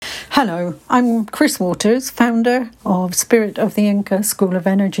Hello, I'm Chris Waters, founder of Spirit of the Inca School of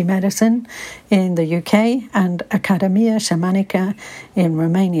Energy Medicine in the UK and Academia Shamanica in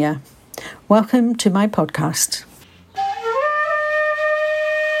Romania. Welcome to my podcast.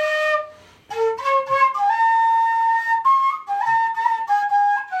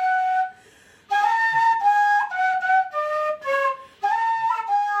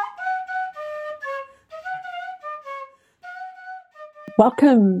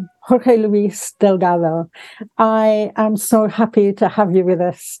 Welcome, Jorge Luis Delgado. I am so happy to have you with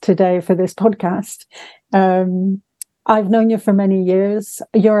us today for this podcast. I've known you for many years.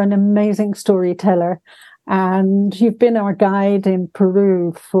 You're an amazing storyteller, and you've been our guide in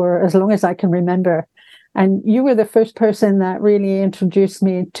Peru for as long as I can remember. And you were the first person that really introduced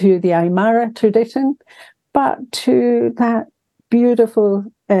me to the Aymara tradition, but to that beautiful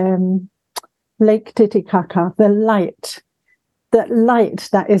Lake Titicaca, the light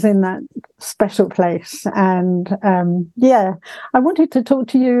that is in that special place. And I wanted to talk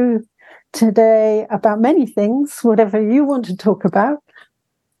to you today about many things, whatever you want to talk about.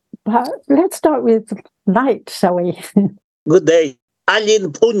 But let's start with light, shall we? Good day.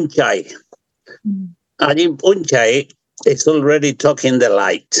 Alin Punchai. Alin Punchai is already talking the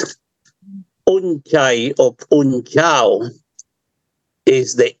light. Punchai or Punchao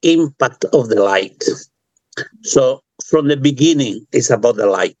is the impact of the light. So from the beginning, it's about the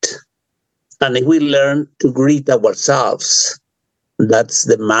light. And if we learn to greet ourselves, that's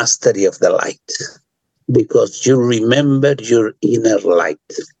the mastery of the light, because you remember your inner light.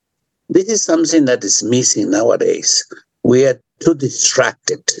 This is something that is missing nowadays. We are too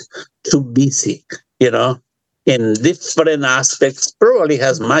distracted, too busy, in different aspects. Probably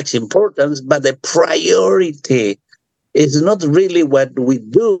has much importance, but the priority is not really what we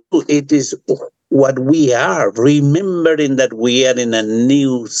do. It is what we are, remembering that we are in a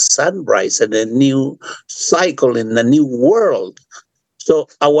new sunrise and a new cycle in a new world. So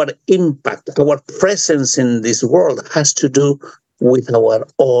our impact, our presence in this world has to do with our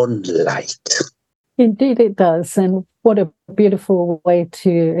own light. Indeed it does. And what a beautiful way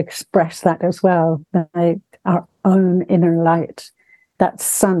to express that as well, like our own inner light, that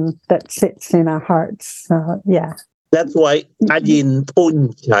sun that sits in our hearts. That's why Ajin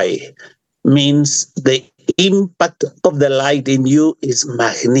Punchai means the impact of the light in you is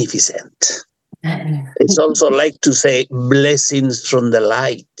magnificent. It's also like to say blessings from the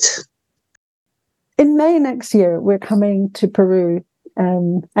light. In May next year, we're coming to Peru,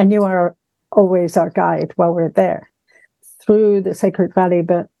 and you are always our guide while we're there through the Sacred Valley,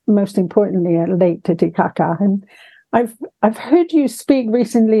 but most importantly at Lake Titicaca. And I've heard you speak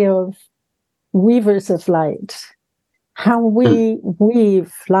recently of weavers of light. How we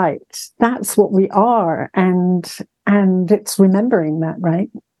weave light, that's what we are, and it's remembering that, right?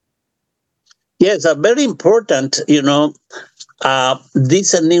 Yes, very important,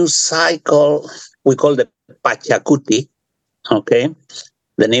 this a new cycle we call the Pachacuti, okay?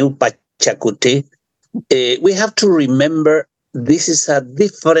 The new Pachacuti. We have to remember this is a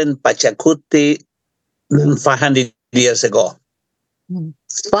different Pachacuti than 500 years ago.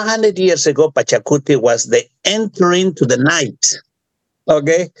 500 years ago, Pachacuti was the entering to the night.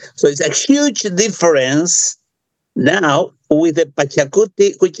 Okay? So it's a huge difference now with the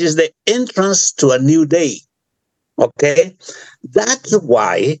Pachacuti, which is the entrance to a new day. Okay? That's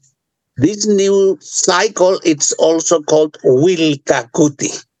why this new cycle, it's also called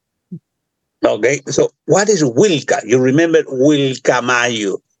Wilcacuti. Okay? So what is Wilca? You remember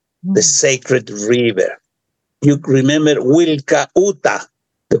Wilcamayu, the sacred river. You remember Wilca Uta,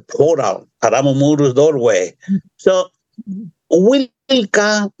 the portal, Aramumuru's doorway. So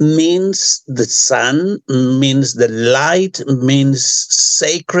Wilca means the sun, means the light, means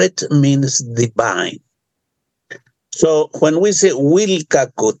sacred, means divine. So when we say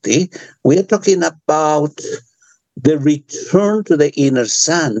Wilcacuti, we are talking about the return to the inner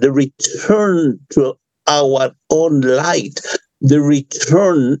sun, the return to our own light, the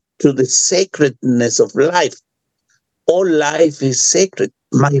return to the sacredness of life. All life is sacred.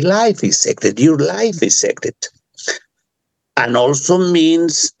 My life is sacred. Your life is sacred. And also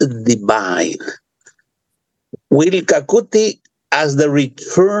means divine. Wilcacuti as the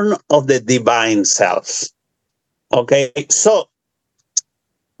return of the divine self. Okay, so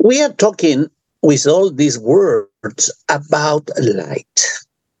we are talking with all these words about light.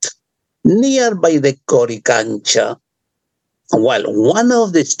 Nearby the Coricancha, one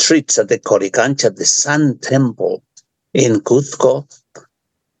of the streets at the Coricancha, the Sun Temple, in Cusco,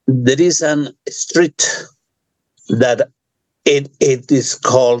 there is a street that it is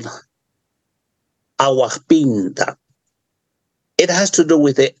called Agua Pinta. It has to do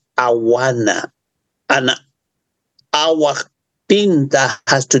with the awana. And our pinta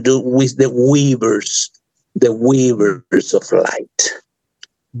has to do with the weavers of light.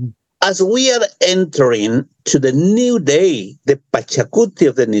 As we are entering to the new day, the Pachacuti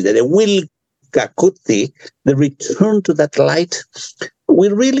of the new day, the Wilcacuti, the return to that light,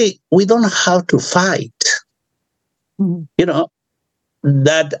 we don't have to fight. You know,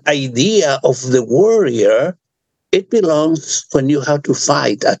 that idea of the warrior, it belongs when you have to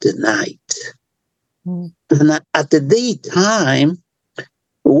fight at the night. And at the daytime,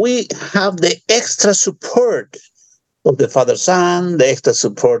 we have the extra support of the Father Sun, the extra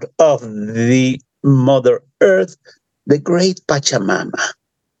support of the Mother Earth. The great Pachamama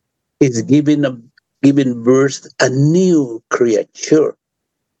is giving birth a new creature,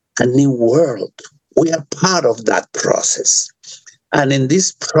 a new world. We are part of that process. And in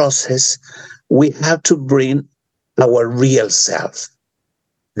this process, we have to bring our real self.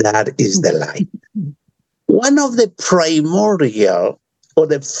 That is the light. One of the primordial or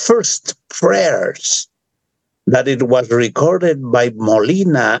the first prayers that it was recorded by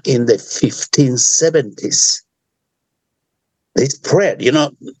Molina in the 1570s. This prayer,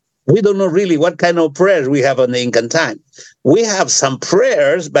 we don't know really what kind of prayers we have on the Incan time. We have some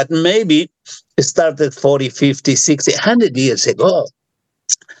prayers, but maybe it started 40, 50, 60, 100 years ago.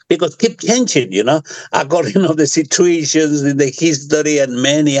 Because keep changing, according to the situations in the history and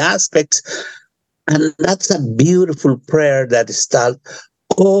many aspects. And that's a beautiful prayer that starts,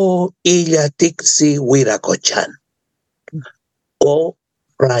 O Illa Tixi Huiracochan, O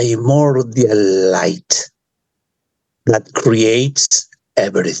primordial light that creates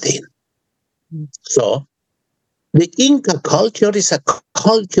everything. So, the Inca culture is a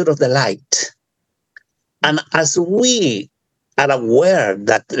culture of the light. And as we are aware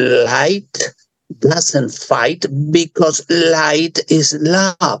that light doesn't fight because light is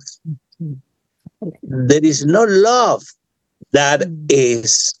love. There is no love that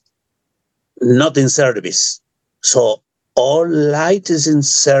is not in service. So all light is in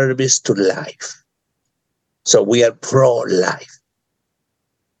service to life. So we are pro-life.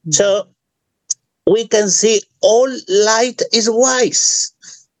 So we can see all light is wise.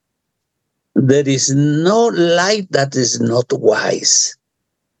 There is no light that is not wise.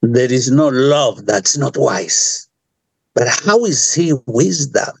 There is no love that's not wise. But how we see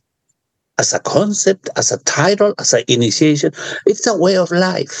wisdom as a concept, as a title, as an initiation, it's a way of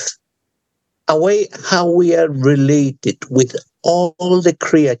life. A way how we are related with all the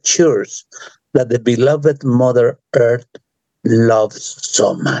creatures that the beloved Mother Earth loves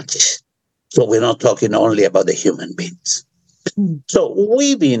so much. So we're not talking only about the human beings. So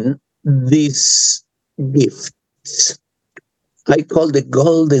weaving these gifts, I call the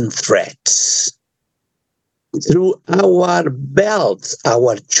golden threads, through our belts,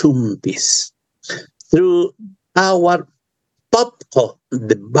 our chumpis, through our popco,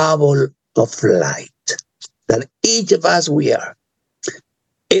 the bubble of light, that each of us we are.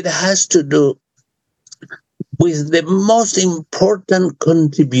 It has to do with the most important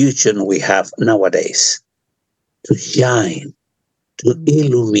contribution we have nowadays, to shine, to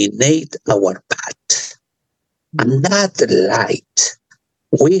illuminate our path. And that light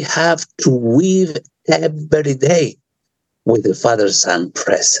we have to weave every day with the Father-Son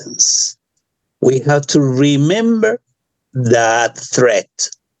presence. We have to remember that thread,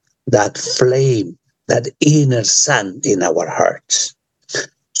 that flame, that inner sun in our hearts.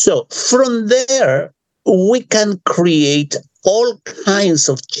 So from there, we can create all kinds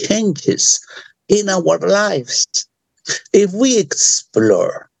of changes in our lives. If we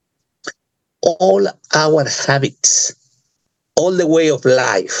explore all our habits, all the way of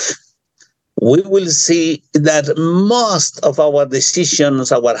life, we will see that most of our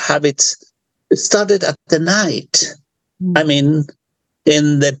decisions, our habits, started at the night. I mean,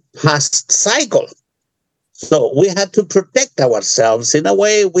 in the past cycle. So we had to protect ourselves. In a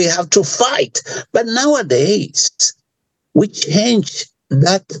way, we have to fight. But nowadays, we change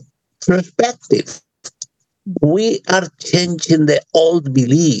that perspective. We are changing the old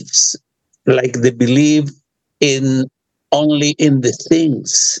beliefs, like the belief in only in the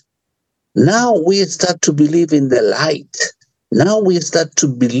things. Now we start to believe in the light. Now we start to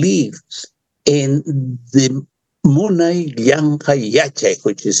believe in the Munai Yanka Yache,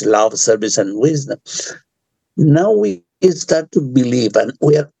 which is love, service, and wisdom. Now we start to believe, and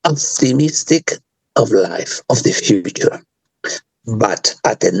we are optimistic of life, of the future. But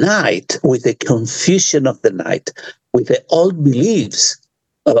at the night, with the confusion of the night, with the old beliefs,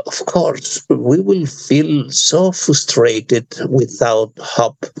 of course, we will feel so frustrated without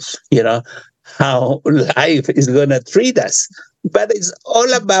hope, how life is going to treat us. But it's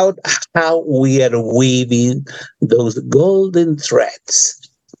all about how we are weaving those golden threads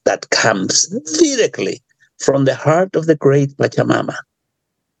that comes directly from the heart of the great Pachamama,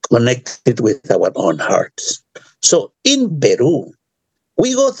 connected with our own hearts. So in Peru,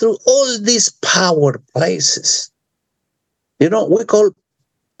 we go through all these power places. We call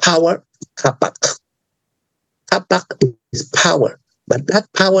power kapak. Kapak is power, but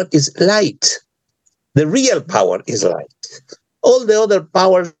that power is light. The real power is light. All the other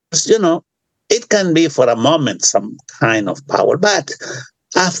powers, it can be for a moment some kind of power, but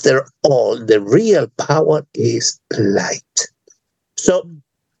after all, the real power is light. So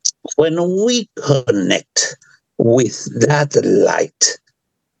when we connect with that light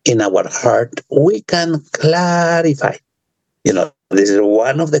in our heart, we can clarify. This is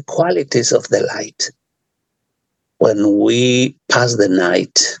one of the qualities of the light. When we pass the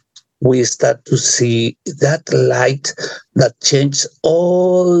night, we start to see that light that changes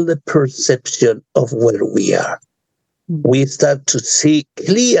all the perception of where we are. We start to see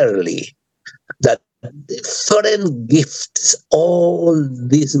clearly that foreign gifts, all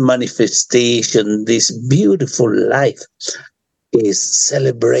this manifestation, this beautiful life is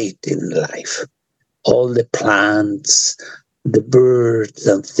celebrating life. All the plants, the birds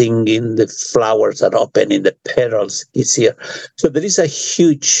are singing, the flowers are opening, the petals is here. So there is a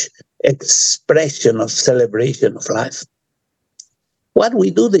huge expression of celebration of life. What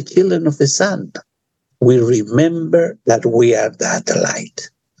we do, the children of the sun, we remember that we are that light.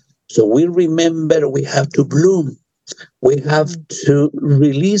 So we remember we have to bloom. We have to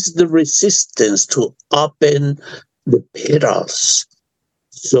release the resistance to open the petals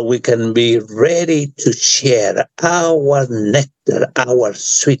so we can be ready to share our nectar, our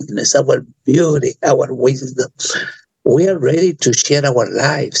sweetness, our beauty, our wisdom. We are ready to share our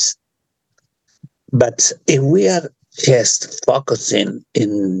lives. But if we are just focusing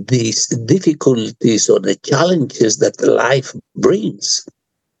in these difficulties or the challenges that life brings,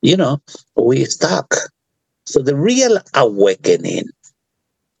 we stuck. So the real awakening,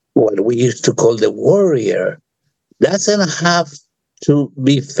 what we used to call the warrior, doesn't have to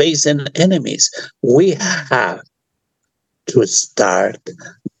be facing enemies. We have to start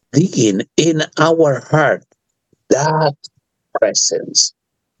digging in our heart that presence,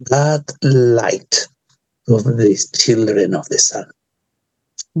 that light of these children of the sun.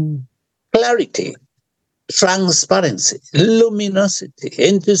 Clarity, transparency, luminosity,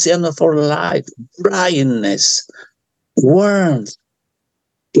 enthusiasm for life, brightness, warmth,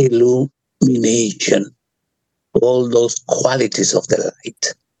 illumination. All those qualities of the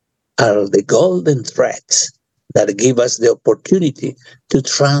light are the golden threads that give us the opportunity to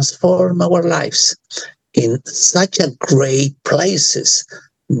transform our lives in such a great places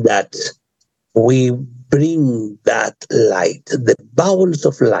that we bring that light, the bowls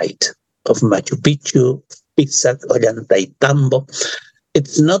of light of Machu Picchu, Pisac, Ollantaytambo.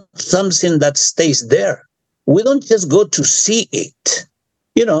 It's not something that stays there. We don't just go to see it.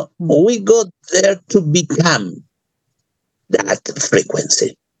 We go there to become that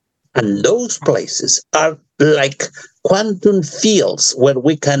frequency. And those places are like quantum fields where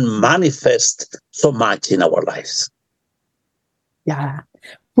we can manifest so much in our lives. Yeah,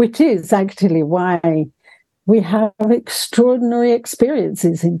 which is actually why we have extraordinary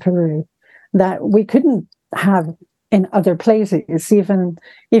experiences in Peru that we couldn't have in other places, even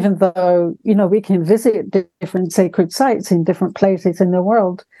though, we can visit different sacred sites in different places in the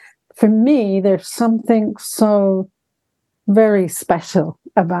world. For me, there's something so very special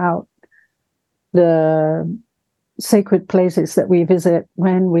about the sacred places that we visit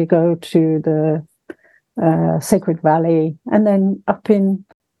when we go to the Sacred Valley and then up in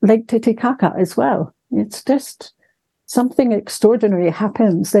Lake Titicaca as well. It's just something extraordinary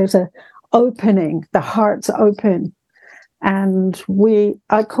happens. There's a opening, the heart's open. And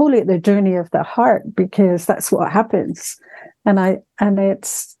I call it the journey of the heart because that's what happens. And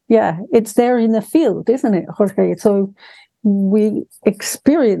it's there in the field, isn't it, Jorge? So we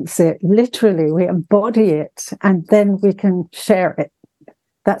experience it literally, we embody it, and then we can share it.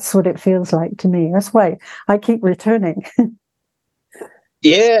 That's what it feels like to me. That's why I keep returning.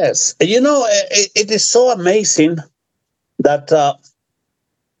 Yes. It is so amazing that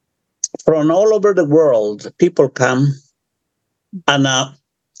from all over the world, people come and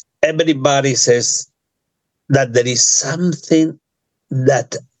everybody says that there is something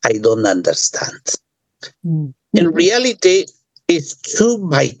that I don't understand. In reality, it's two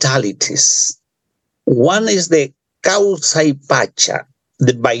vitalities. One is the Kausai Pacha,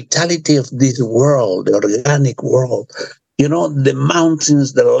 the vitality of this world, the organic world, the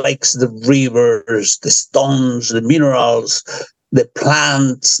mountains, the lakes, the rivers, the stones, the minerals, the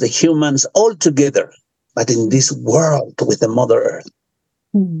plants, the humans, all together, but in this world with the Mother Earth.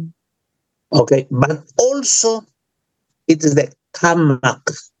 Mm. Okay, but also it is the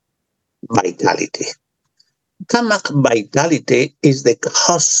Kamak vitality. Kamak vitality is the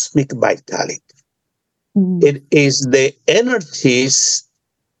cosmic vitality. Mm. It is the energies,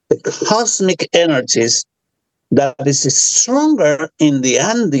 the cosmic energies that is stronger in the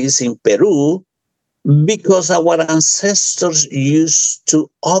Andes in Peru because our ancestors used to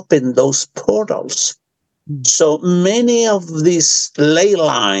open those portals. So many of these ley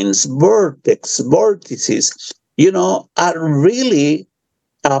lines, vortices, are really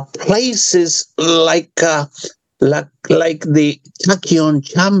places like the tachyon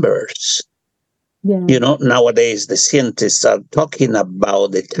chambers. Yeah. Nowadays the scientists are talking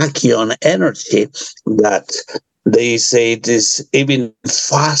about the tachyon energy that they say it is even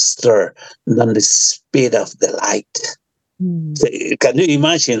faster than the speed of the light. So, can you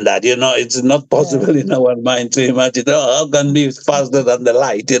imagine that? It's not possible in our mind to imagine, how can it be faster than the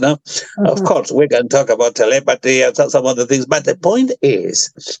light, Of course, we can talk about telepathy and some other things, but the point is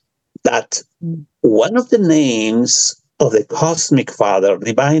that one of the names of the cosmic father,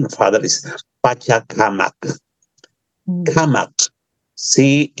 divine father, is Pachacamac. Kamak,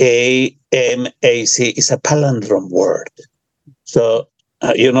 C-A-M-A-C, is a palindrome word. So,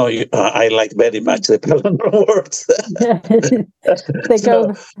 I like very much the palindrome words.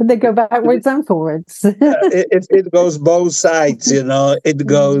 They go backwards and forwards. It goes both sides, It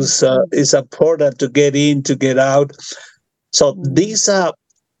goes, it's a portal to get in, to get out. So these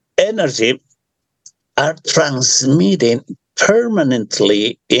energy are transmitting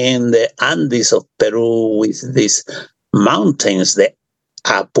permanently in the Andes of Peru with these mountains, the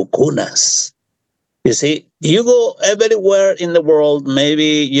Apucunas. You see, you go everywhere in the world,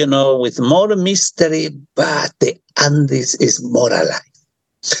 maybe, with more mystery, but the Andes is more alive.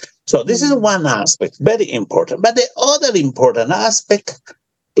 So this is one aspect, very important. But the other important aspect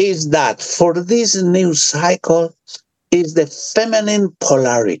is that for this new cycle is the feminine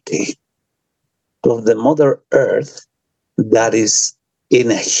polarity of the Mother Earth that is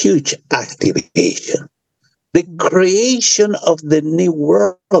in a huge activation. The creation of the new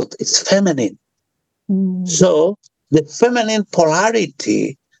world is feminine. So the feminine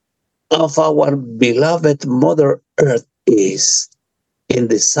polarity of our beloved Mother Earth is in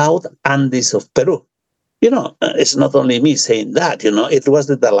the South Andes of Peru. It's not only me saying that, it was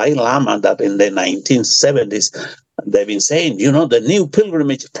the Dalai Lama that in the 1970s, they've been saying, the new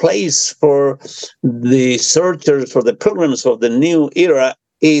pilgrimage place for the searchers, for the pilgrims of the new era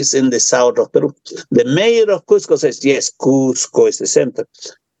is in the south of Peru. The mayor of Cusco says, yes, Cusco is the center.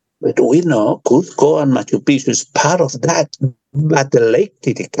 But we know Cusco and Machu Picchu is part of that. But the Lake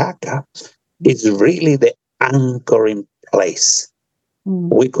Titicaca is really the anchoring place.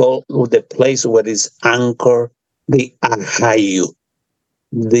 We call the place where it's anchored the Ajayu,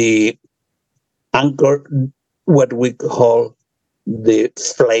 the anchor, what we call the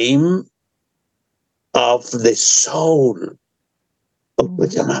flame of the soul of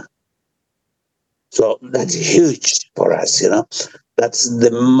Pachamama. So that's huge for us, That's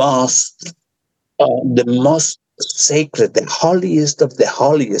the most sacred, the holiest of the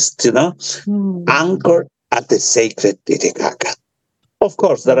holiest, anchored at the sacred Titicaca. Of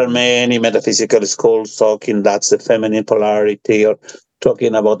course, there are many metaphysical schools talking that's the feminine polarity, or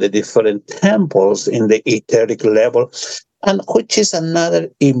talking about the different temples in the etheric level, and which is another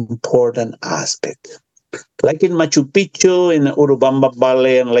important aspect. Like in Machu Picchu, in Urubamba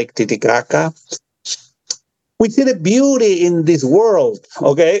Valley, and Lake Titicaca, we see the beauty in this world,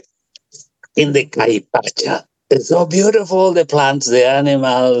 okay? In the Caipacha. It's so beautiful, the plants, the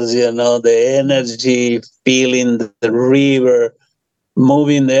animals, the energy, feeling the river,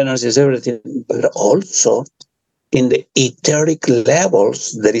 moving the energies, everything. But also in the etheric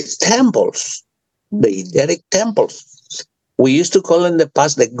levels, there is temples, the etheric temples. We used to call in the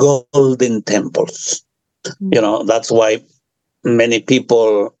past the golden temples. That's why many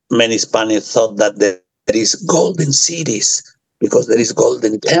people, many Spaniards thought that there is golden cities because there is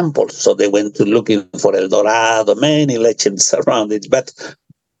golden temples. So they went to looking for El Dorado, many legends around it. But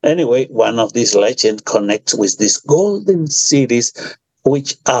anyway, one of these legends connects with these golden cities,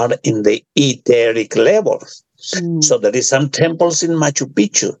 which are in the etheric level. So there is some temples in Machu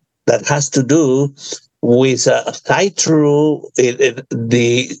Picchu that has to do with Taitru,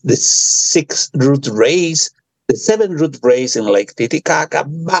 the 6 root rays, the 7 root rays in Lake Titicaca,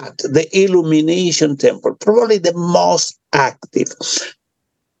 but the Illumination Temple, probably the most active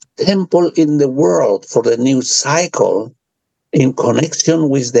temple in the world for the new cycle, in connection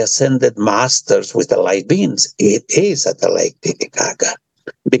with the ascended masters, with the light beings. It is at the Lake Titicaca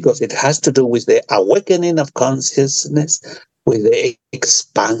because it has to do with the awakening of consciousness, with the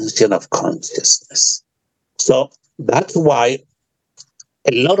expansion of consciousness. So that's why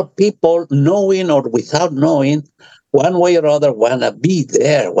a lot of people, knowing or without knowing, one way or other, want to be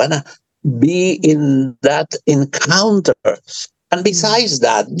there, want to be in that encounter. And besides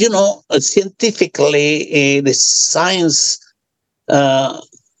that, scientifically, the science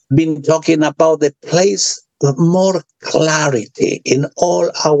been talking about the place of more clarity in all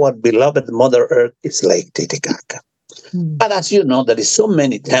our beloved Mother Earth is Lake Titicaca. But as you know, there is so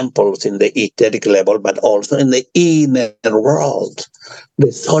many temples in the etheric level, but also in the inner world.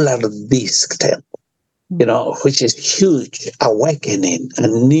 The solar disk temple, which is huge awakening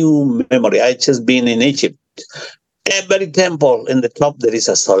and new memory. I just been in Egypt. Every temple in the top, there is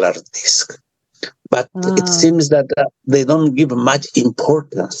a solar disk. But it seems that they don't give much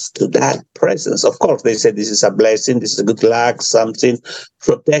importance to that presence. Of course, they say this is a blessing, this is good luck, something,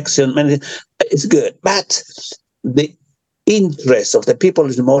 protection. It's good. But the interest of the people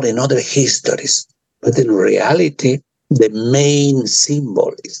is more in other histories. But in reality, the main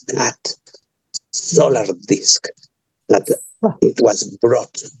symbol is that solar disk that it was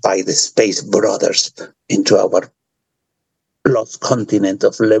brought by the space brothers into our lost continent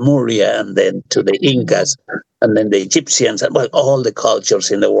of Lemuria, and then to the Incas, and then the Egyptians, and all the cultures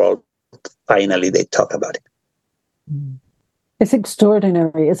in the world. Finally, they talk about it. It's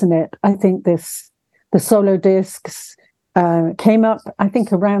extraordinary, isn't it? I think the solar discs came up, I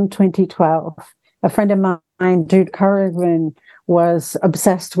think, around 2012. A friend of mine, Jude Corrigan, was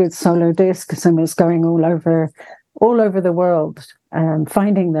obsessed with solar discs and was going all over the world,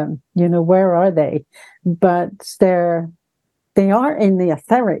 finding them. Where are they? But they are in the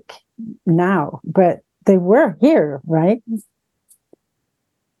etheric now, but they were here, right?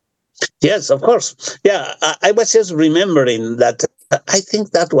 Yes, of course. Yeah, I was just remembering that. I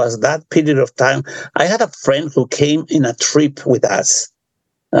think that was that period of time. I had a friend who came in a trip with us,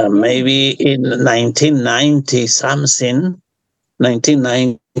 maybe in 1990 something,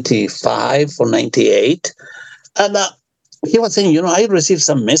 1995 or 98. And he was saying, I received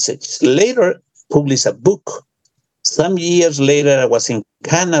some message. Later, published a book. Some years later, I was in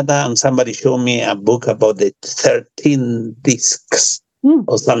Canada and somebody showed me a book about the 13 discs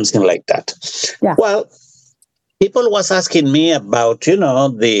or something like that. Yeah. Well, people was asking me about,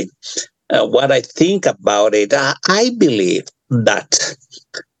 the what I think about it. I believe that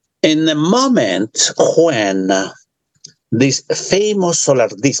in the moment when this famous solar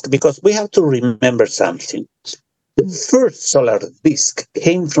disk, because we have to remember something. The first solar disk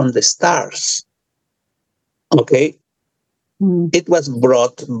came from the stars. Okay? It was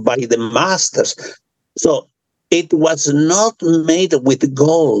brought by the masters. So it was not made with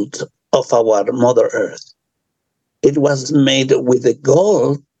gold of our Mother Earth. It was made with the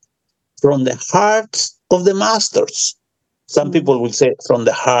gold from the hearts of the masters. Some people will say from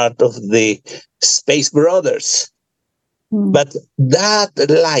the heart of the space brothers. But that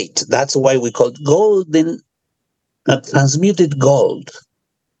light, that's why we call it golden, transmuted gold.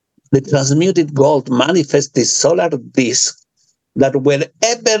 The transmuted gold manifests this solar disk that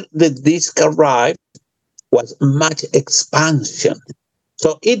wherever the disk arrived was much expansion.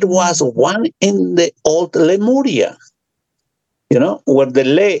 So it was one in the old Lemuria, where the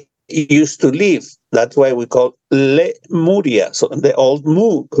Le used to live. That's why we call Lemuria, so the old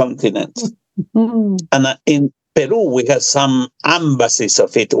Mu continent. And in Peru, we had some embassies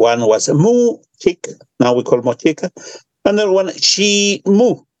of it. One was Mochica, now we call Mochica. Another one,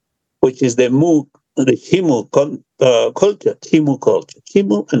 Chimu, which is the Chimu culture,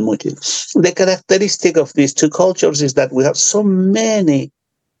 Chimu and Mochica. The characteristic of these two cultures is that we have so many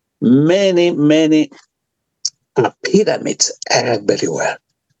pyramids everywhere.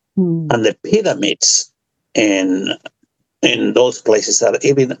 And the pyramids in those places are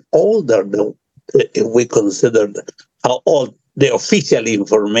even older than if we consider how old the official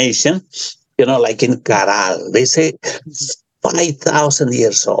information, like in Caral, they say 5,000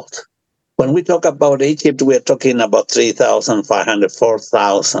 years old. When we talk about Egypt, we're talking about 3,500,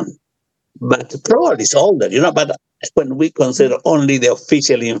 4,000. But probably it's older, but when we consider only the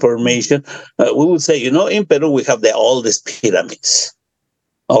official information, we would say, in Peru, we have the oldest pyramids,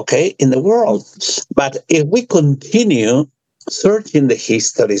 in the world. But if we continue searching the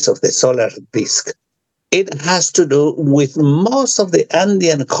histories of the solar disk, it has to do with most of the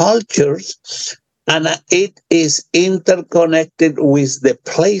Andean cultures, and it is interconnected with the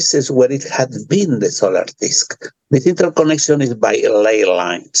places where it had been the solar disk. This interconnection is by ley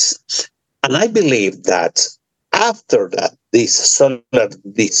lines. And I believe that after that, this solar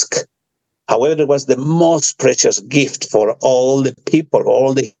disk, however, it was the most precious gift for all the people,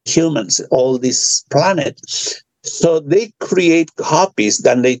 all the humans, all this planet. So they create copies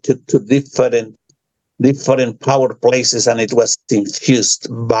that they took to different power places, and it was infused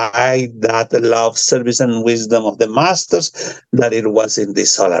by that love, service, and wisdom of the masters that it was in the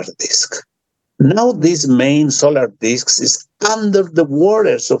solar disk. Now this main solar disk is under the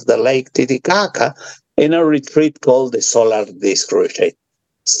waters of the Lake Titicaca in a retreat called the Solar Disk Retreat.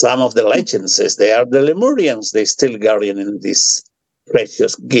 Some of the legends says they are the Lemurians. They still guardian this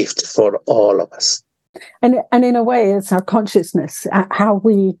precious gift for all of us. And in a way, it's our consciousness, how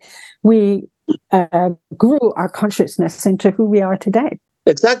we grew our consciousness into who we are today.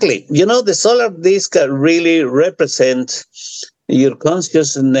 Exactly. You know, the solar disk really represents your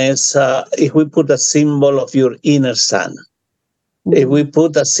consciousness. If we put a symbol of your inner sun, if we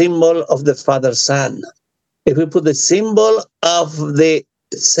put a symbol of the Father Sun, if we put the symbol of the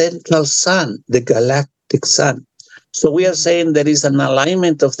central sun, the galactic sun. So we are saying there is an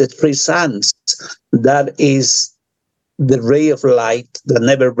alignment of the three suns that is the ray of light that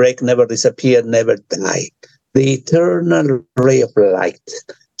never break, never disappear, never die. The eternal ray of light.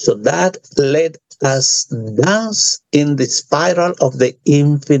 So that let us dance in the spiral of the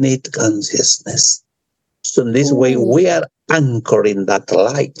infinite consciousness. So in this way, we are anchoring that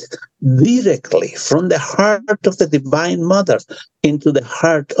light directly from the heart of the Divine Mother into the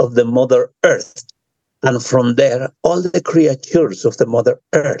heart of the Mother Earth. And from there, all the creatures of the Mother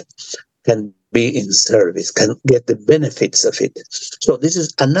Earth can be in service, can get the benefits of it. So this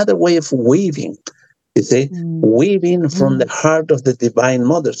is another way of weaving, you see, weaving from the heart of the Divine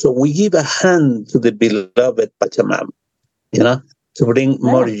Mother. So we give a hand to the beloved Pachamama, you know, to bring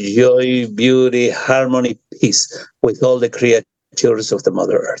more joy, beauty, harmony, peace with all the creatures of the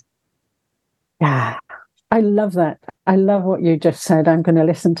Mother Earth. Yeah, I love that. I love what you just said. I'm going to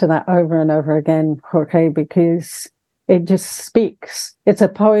listen to that over and over again, Jorge, because it just speaks. It's a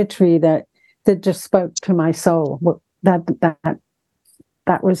poetry that just spoke to my soul.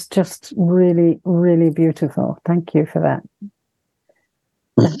 That was just really, really beautiful. Thank you for that.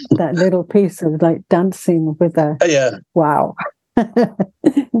 That little piece of like dancing with the wow.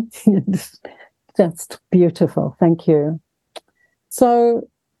 Just beautiful. Thank you. So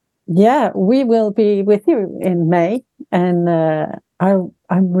yeah, we will be with you in May, and I'm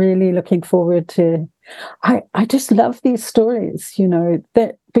really looking forward to. I just love these stories, you know,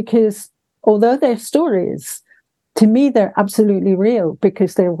 that because although they're stories, to me they're absolutely real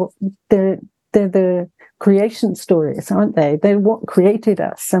because they're the creation stories, aren't they? They're what created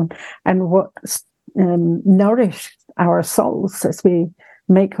us and what nourished our souls as we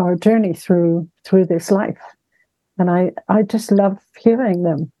make our journey through this life. And I just love hearing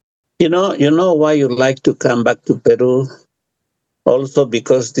them. You know why you like to come back to Peru? Also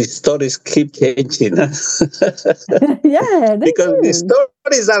because the stories keep changing. Yeah, because do. The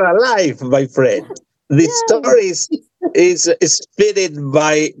stories are alive, my friend. The stories is spirit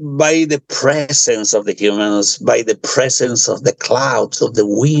by the presence of the humans, by the presence of the clouds, of the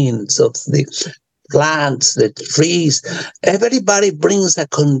winds, of the plants, the trees. Everybody brings a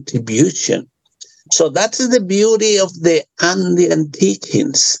contribution. So that's the beauty of the Andean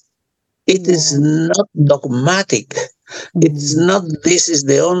teachings. It is not dogmatic. It's not this is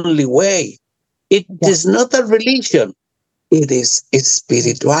the only way. It is not a religion. It is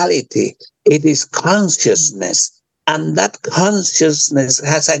spirituality. It is consciousness. And that consciousness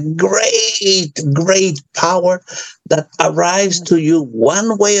has a great, great power that arrives to you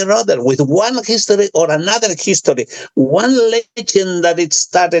one way or other, with one history or another history, one legend that it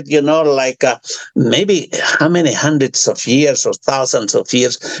started, like maybe how many hundreds of years or thousands of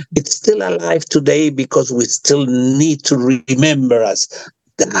years. It's still alive today because we still need to remember us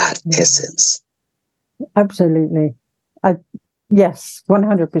that essence. Absolutely. Yes,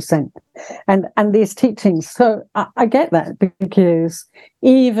 100%. And these teachings, so I get that because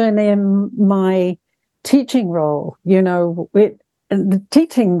even in my teaching role, the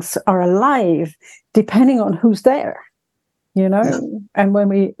teachings are alive depending on who's there, and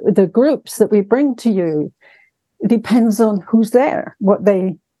when the groups that we bring to you, it depends on who's there,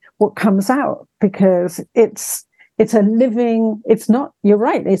 what comes out, because it's a living, it's not, you're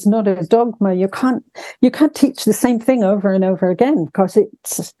right, it's not a dogma. You can't teach the same thing over and over again because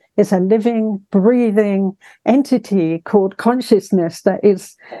it's a living, breathing entity called consciousness that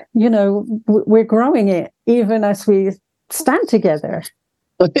is, we're growing it even as we stand together.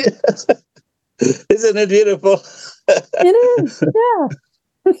 Isn't it beautiful? It is, yeah.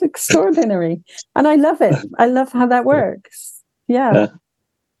 It's extraordinary. And I love it. I love how that works. Yeah.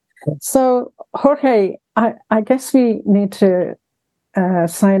 So, Jorge, I guess we need to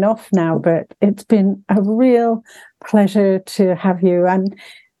sign off now, but it's been a real pleasure to have you and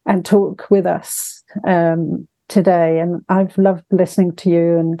talk with us today. And I've loved listening to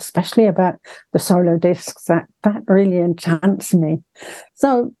you, and especially about the solo discs. That really enchants me.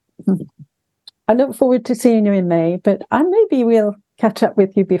 So I look forward to seeing you in May, but maybe we'll catch up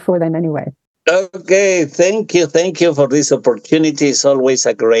with you before then anyway. Okay, thank you. Thank you for this opportunity. It's always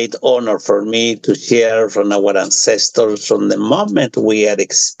a great honor for me to share from our ancestors, from the moment we are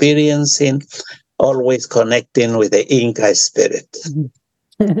experiencing, always connecting with the Inca spirit.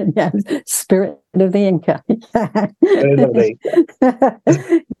 Yes, spirit of the Inca.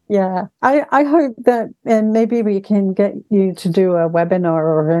 Yeah, I hope that maybe we can get you to do a webinar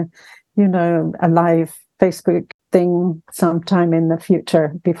or a live Facebook thing sometime in the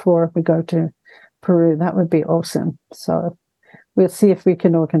future before we go to Peru. That would be awesome. So we'll see if we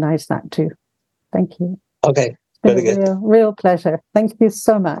can organize that too. Thank you. Okay, very good. Real pleasure. Thank you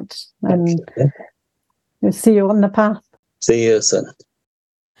so much. And we'll see you on the path. See you soon.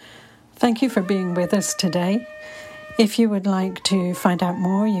 Thank you for being with us today. If you would like to find out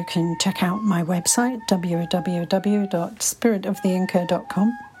more, you can check out my website,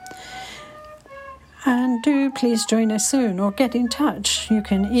 www.spiritoftheinca.com. And do please join us soon or get in touch. You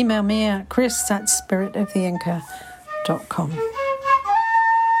can email me at chris@spiritoftheinca.com.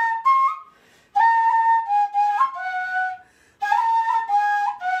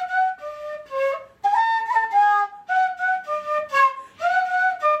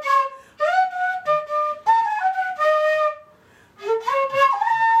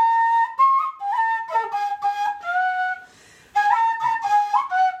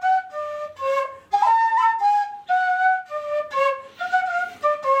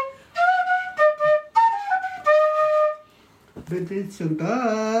 Bendición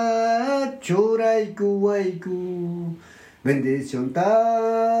ta choraiku waiku, bendición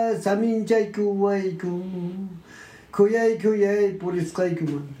ta saminchaiku waiku, kuyay puriskaiku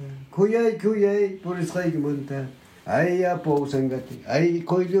manta, kuyay puriskaiku manta, ay apo sangati, ay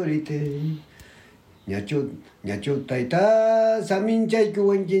koylorite, ñacho taita saminchaiku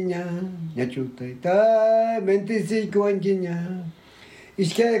wankiña, ñacho taita mentisiku wankiña,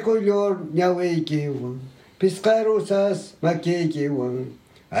 iskay koylor ñaweikiwan. Piscarosas maquiquiwan,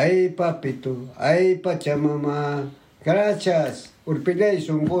 ay papito, ay pachamama, gracias, urpilay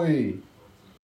sungoy.